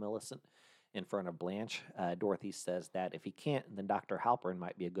stand up to Millicent in front of Blanche. Dorothy says that if he can't, then Dr. Halperin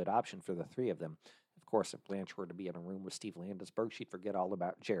might be a good option for the three of them. Of course, if Blanche were to be in a room with Steve Landesberg, she'd forget all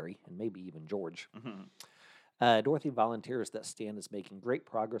about Jerry and maybe even George. Dorothy volunteers that Stan is making great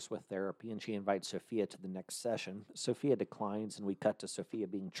progress with therapy, and she invites Sophia to the next session. Sophia declines, and we cut to Sophia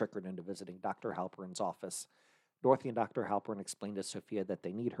being trickered into visiting Dr. Halperin's office. Dorothy and Dr. Halperin explain to Sophia that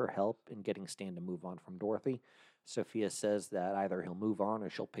they need her help in getting Stan to move on from Dorothy. Sophia says that either he'll move on or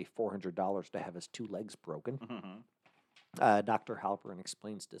she'll pay $400 to have his two legs broken. Dr. Halperin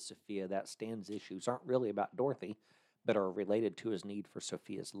explains to Sophia that Stan's issues aren't really about Dorothy, but are related to his need for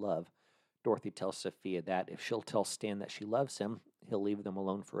Sophia's love. Dorothy tells Sophia that if she'll tell Stan that she loves him, he'll leave them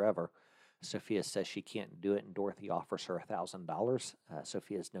alone forever. Sophia says she can't do it, and Dorothy offers her $1,000.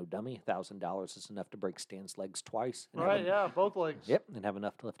 Sophia's no dummy. $1,000 is enough to break Stan's legs twice. Right, both legs. Yep, and have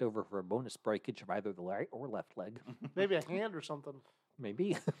enough left over for a bonus breakage of either the right or left leg. Maybe a hand or something.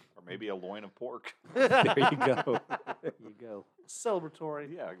 Maybe. Or maybe a loin of pork. There you go. There you go.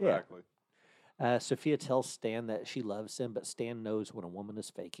 Celebratory. Yeah, exactly. Sophia tells Stan that she loves him, but Stan knows when a woman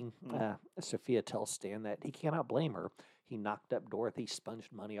is faking. Sophia tells Stan that he cannot blame her. He knocked up Dorothy, sponged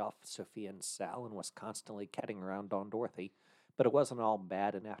money off Sophia and Sal, and was constantly catting around on Dorothy. But it wasn't all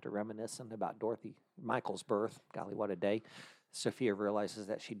bad, and after reminiscing about Michael's birth, golly, what a day, Sophia realizes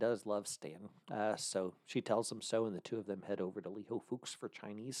that she does love Stan. So she tells him so, and the two of them head over to Li Ho Fook's for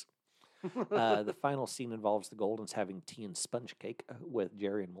Chinese. The final scene involves the Goldens having tea and sponge cake with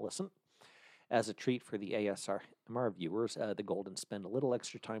Jerry and Millicent. As a treat for the ASMR viewers, the Goldens spend a little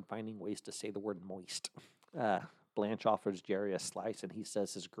extra time finding ways to say the word moist. Blanche offers Jerry a slice, and he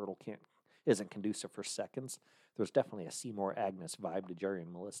says his girdle isn't conducive for seconds. There's definitely a Seymour Agnes vibe to Jerry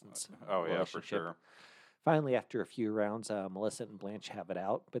and Millicent's yeah, for sure. Finally, after a few rounds, Millicent and Blanche have it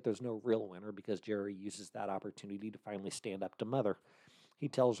out, but there's no real winner because Jerry uses that opportunity to finally stand up to Mother. He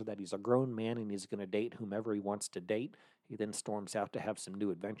tells her that he's a grown man and he's going to date whomever he wants to date. He then storms out to have some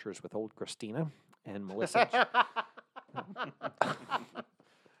new adventures with old Christina, and Millicent...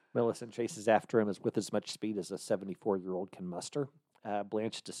 Millicent chases after him with as much speed as a 74-year-old can muster.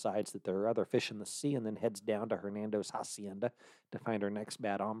 Blanche decides that there are other fish in the sea and then heads down to Hernando's hacienda to find her next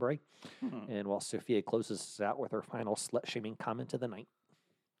bad hombre. And while Sophia closes us out with her final slut-shaming comment of the night.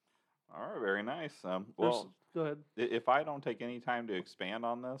 All right, very nice. Well, go ahead. If I don't take any time to expand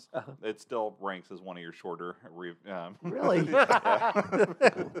on this, it still ranks as one of your shorter. Really?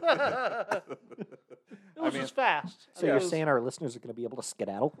 It was just fast. So you're saying our listeners are going to be able to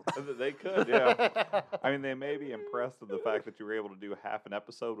skedaddle? They could, yeah. I mean, they may be impressed with the fact that you were able to do half an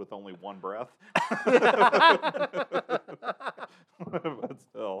episode with only one breath. But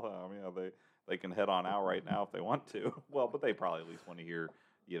still, they can head on out right now if they want to. Well, but they probably at least want to hear,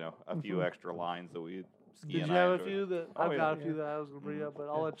 a few extra lines that we. Did you have a few that I've got a few that I was going to bring up, but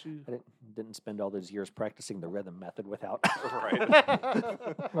I'll let you. I didn't spend all those years practicing the rhythm method without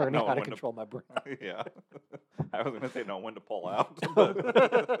learning how to control my breath. Yeah, I was going to say know when to pull out.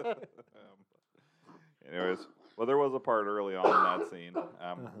 Anyways, well, there was a part early on in that scene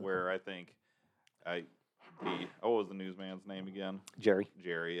where I think what was the newsman's name again? Jerry.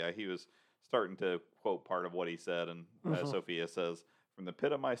 He was starting to quote part of what he said, and Sophia says, "From the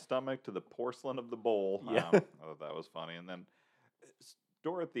pit of my stomach to the porcelain of the bowl." Yeah. I thought that was funny. And then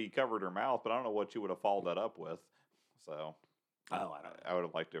Dorothy covered her mouth, but I don't know what she would have followed that up with. So I would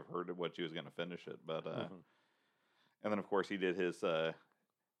have liked to have heard what she was going to finish it. But and then, of course, he did his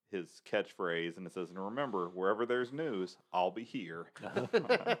catchphrase, and it says, "And remember, wherever there's news, I'll be here."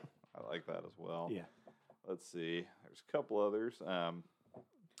 I like that as well. Yeah. Let's see. There's a couple others.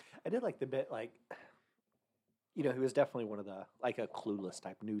 I did like the bit, he was definitely one of the, a clueless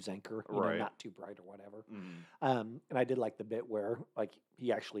type news anchor, right. Not too bright or whatever. Mm-hmm. And I did like the bit where,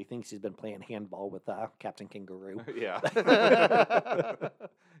 he actually thinks he's been playing handball with Captain Kangaroo. Yeah.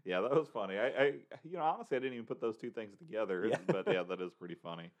 Yeah, that was funny. I honestly, I didn't even put those two things together. Yeah. But, yeah, that is pretty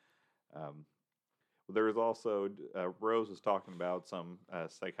funny. There was also, Rose was talking about some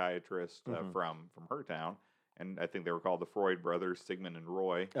psychiatrist from her town. And I think they were called the Freud brothers, Sigmund and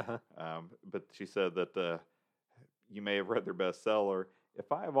Roy. But she said that you may have read their bestseller.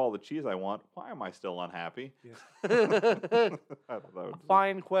 If I have all the cheese I want, why am I still unhappy? Yeah. I thought that was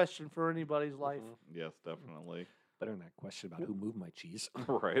Fine question for anybody's life. Yes, definitely. Better than that question about who moved my cheese.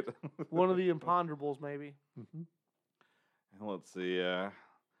 Right. One of the imponderables, maybe. And let's see. I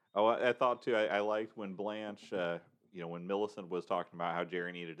thought too. I liked when Blanche, when Millicent was talking about how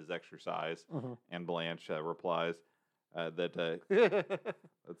Jerry needed his exercise, and Blanche replies that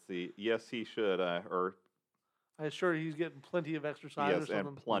let's see. Yes, he should. Or I'm sure he's getting plenty of exercise. yes, or something.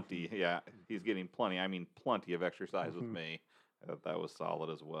 and plenty. Yeah, he's getting plenty. I mean, plenty of exercise with me. That was solid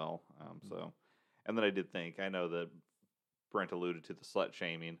as well. So, and then I did think. I know that Brent alluded to the slut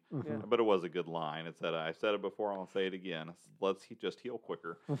shaming, but it was a good line. It said, "I said it before. I'll say it again. Let's just heal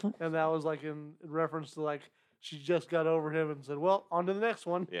quicker." And that was in reference to she just got over him and said, "Well, on to the next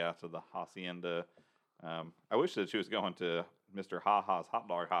one." Yeah, to the hacienda. I wish that she was going to Mr. Ha Ha's hot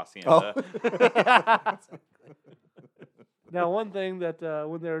dog hacienda. Oh. Now, one thing that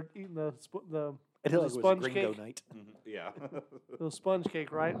when they're eating the It was sponge Gringo cake, night. Yeah. the sponge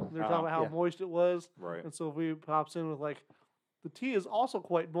cake, right? They're talking about how moist it was, Right. and Sophia pops in with the tea is also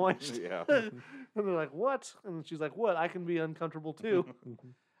quite moist. Yeah. And they're like, "What?" And she's like, "What? I can be uncomfortable too."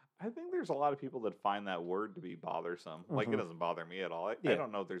 I think there's a lot of people that find that word to be bothersome. It doesn't bother me at all. I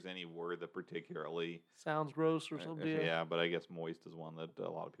don't know if there's any word that particularly Sounds gross or something. Yeah, but I guess moist is one that a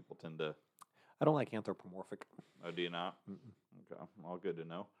lot of people tend to. I don't like anthropomorphic. Oh, do you not? Okay, well, good to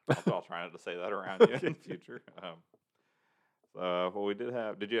know. I'll try not to say that around you in the future. Well, we did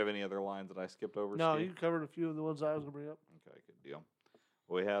have. Did you have any other lines that I skipped over? No, Steve? you covered a few of the ones I was going to bring up. Okay, good deal.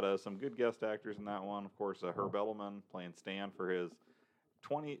 Well, we had some good guest actors in that one. Of course, Herb Edelman playing Stan for his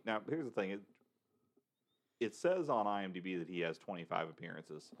 20. Now, here's the thing. It says on IMDb that he has 25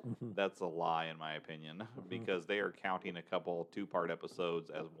 appearances. That's a lie, in my opinion, because they are counting a couple 2-part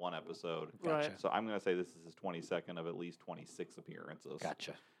episodes as one episode. Gotcha. So I'm going to say this is his 22nd of at least 26 appearances.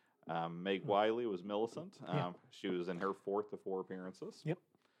 Gotcha. Meg Wiley was Millicent. She was in her 4th of 4 appearances. Yep.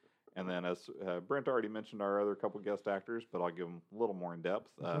 And then, as Brent already mentioned, our other couple guest actors, but I'll give them a little more in depth.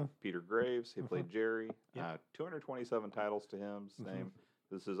 Peter Graves, he played Jerry. 227 titles to him. Same.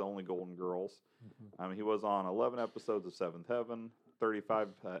 This is only Golden Girls. He was on 11 episodes of Seventh Heaven,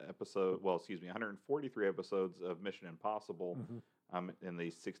 143 episodes of Mission Impossible in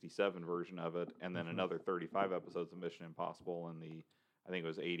the 67 version of it, and then another 35 episodes of Mission Impossible in the, I think it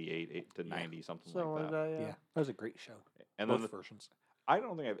was 88 to 90, something like that. Yeah. That was a great show. And Both then versions. I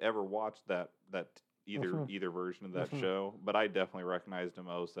don't think I've ever watched that either version of that show, but I definitely recognized him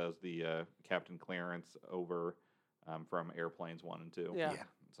most as the Captain Clarence over from Airplanes 1 and 2. Yeah.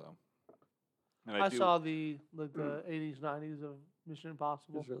 So, and I saw the 80s, 90s of Mission It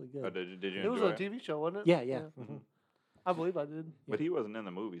Impossible. was really Oh, good. did you It was enjoy a TV show, wasn't it? Yeah, yeah. Mm-hmm. I believe I did. But he wasn't in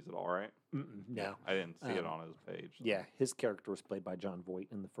the movies at all, right? No. I didn't see it on his page. So. Yeah, his character was played by John Voight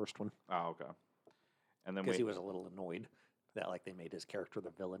in the first one Oh, okay. And then because he was a little annoyed that they made his character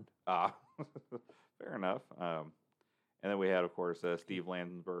the villain. Fair enough. And then we had, of course, Steve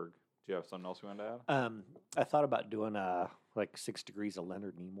Landenberg. Do you have something else you wanted to add? I thought about doing 6 Degrees of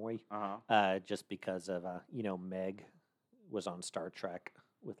Leonard Nimoy, just because of Meg was on Star Trek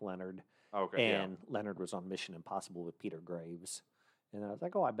with Leonard, and Leonard was on Mission Impossible with Peter Graves, and I was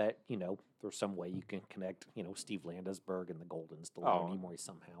like, I bet there's some way you can connect Steve Landesberg and the Goldens to Leonard Nimoy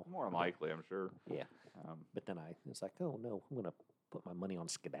somehow. More than likely, I'm sure. Yeah, but then I was like, oh no, I'm gonna put my money on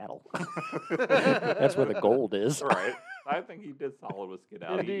Skedaddle. That's where the gold is. Right. I think he did solid with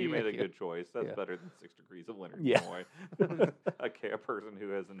Skedaddle. You made a good choice. That's better than 6 Degrees of Leonard Nimoy. A person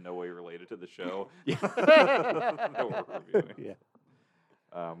who is in no way related to the show. That we're reviewing.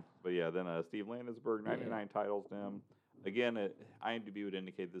 Yeah. But yeah, then Steve Landesberg, 99 titles to him. Again, IMDb would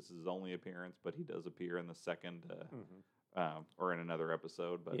indicate this is his only appearance, but he does appear in the second or in another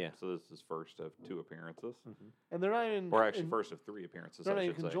episode. But so this is his first of 2 appearances. And they're not even... Or actually first of 3 appearances, They're I not should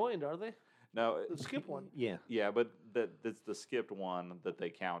even say. conjoined, are they? No. The skip one. Yeah. Yeah, but that's the skipped one that they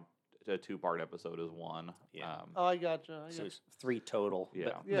count a 2-part episode as one. Yeah. I gotcha. So it's 3 total,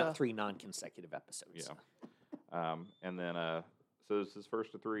 but not 3 non-consecutive episodes. Yeah. And then, so this is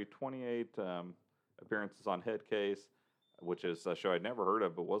first of 3, 28 appearances on Head Case, which is a show I'd never heard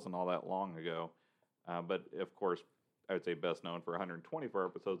of, but wasn't all that long ago. But of course, I would say best known for 124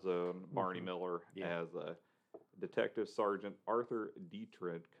 episodes of Barney Miller as Detective Sergeant Arthur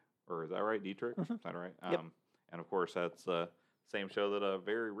Dietrich. Or is that right, Dietrich? Is that right? Yep. And of course, that's the same show that a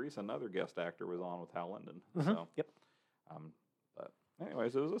very recent other guest actor was on with Hal Linden. So, yep. But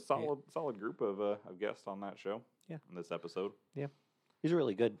anyways, it was a solid group of guests on that show. Yeah. In this episode. Yeah. He's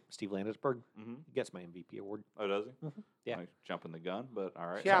really good, Steve Landesberg. Mm-hmm. He gets my MVP award. Oh, does he? Yeah. Like jumping the gun, but all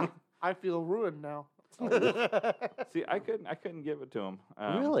right. Yeah, I feel ruined now. See, I couldn't give it to him.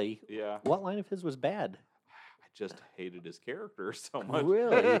 Really? Yeah. What line of his was bad? I just hated his character so much.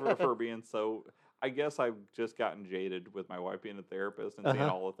 Really? for being so. I guess I've just gotten jaded with my wife being a therapist and seeing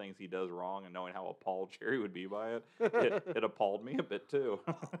all the things he does wrong and knowing how appalled Jerry would be by it. It appalled me a bit too.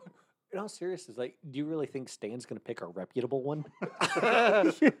 In all seriousness, do you really think Stan's going to pick a reputable one?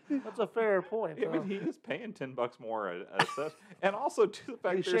 That's a fair point. I mean, he is paying $10 more a session, and also to the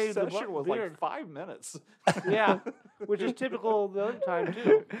fact their session was like 5 minutes. Yeah, which is typical the other time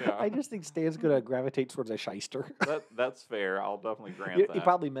too. Yeah. I just think Stan's going to gravitate towards a shyster. That's fair. I'll definitely grant that. He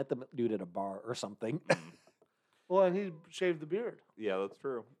probably met the dude at a bar or something. Well, and he shaved the beard. Yeah, that's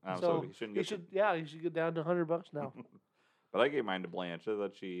true. So he shouldn't. he should get down to $100 now. But I gave mine to Blanche. I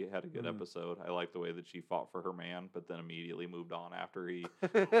thought she had a good episode. I liked the way that she fought for her man, but then immediately moved on after he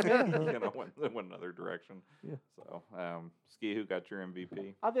went another direction. Yeah. So, Ski, who got your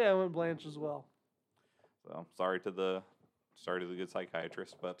MVP? I think I went Blanche as well. So sorry to the good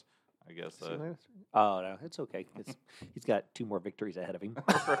psychiatrist, but I guess. Oh no, it's okay. He's got 2 more victories ahead of him.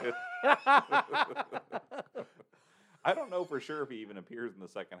 I don't know for sure if he even appears in the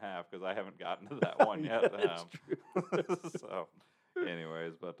second half because I haven't gotten to that one yet. That's true. So,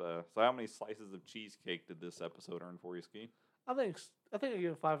 anyways, but so how many slices of cheesecake did this episode earn for you, Ski? I think I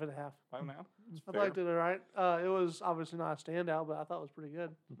give it 5.5. 5.5. I liked it all right. It was obviously not a standout, but I thought it was pretty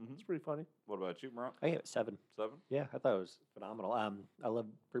good. It's pretty funny. What about you, Brent? I gave it 7. 7? Yeah, I thought it was phenomenal. I loved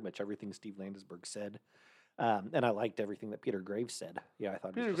pretty much everything Steve Landesberg said. And I liked everything that Peter Graves said. Yeah, I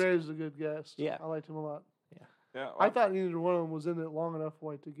thought Peter Graves is a good guest. Yeah. I liked him a lot. Yeah, I thought neither one of them was in it long enough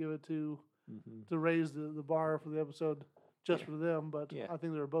to give it to raise the bar for the episode just for them. But I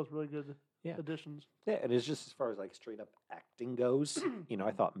think they were both really good additions. Yeah, and it's just as far as straight up acting goes.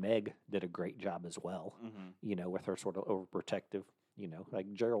 I thought Meg did a great job as well. With her sort of overprotective.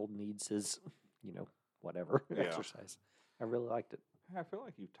 Like Gerald needs his, whatever exercise. I really liked it. I feel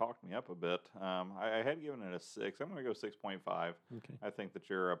like you've talked me up a bit. I had given it a 6. I'm going to go 6.5. Okay. I think that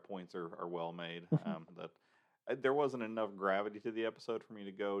your points are well made. That there wasn't enough gravity to the episode for me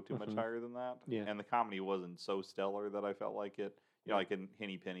to go too much higher than that. Yeah. And the comedy wasn't so stellar that I felt like it. Like in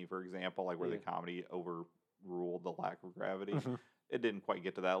Henny Penny, for example, where the comedy overruled the lack of gravity. It didn't quite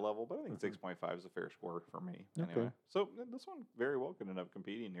get to that level, but I think 6.5 is a fair score for me. Okay. Anyway, so this one very well could end up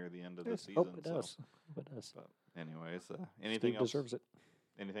competing near the end of the season. Hope it does. Hope it does. But anyways, anything Steve else? deserves it.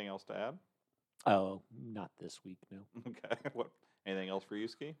 Anything else to add? Oh, not this week, no. Okay. Anything else for you,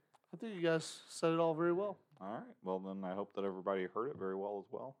 Ski? I think you guys said it all very well. All right. Well, then I hope that everybody heard it very well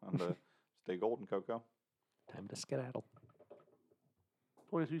as well. And stay golden, Coco. Time to skedaddle.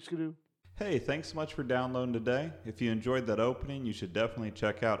 23 Skidoo. Hey, thanks so much for downloading today. If you enjoyed that opening, you should definitely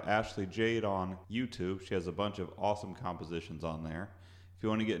check out Ashley Jade on YouTube. She has a bunch of awesome compositions on there. If you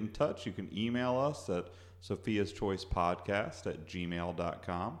want to get in touch, you can email us at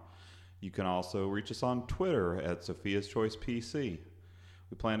sophiaschoicepodcast@gmail.com. You can also reach us on Twitter at Sophia's Choice PC.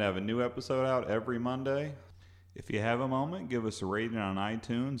 We plan to have a new episode out every Monday. If you have a moment, give us a rating on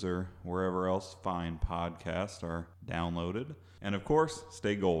iTunes or wherever else fine podcasts are downloaded. And of course,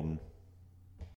 stay golden.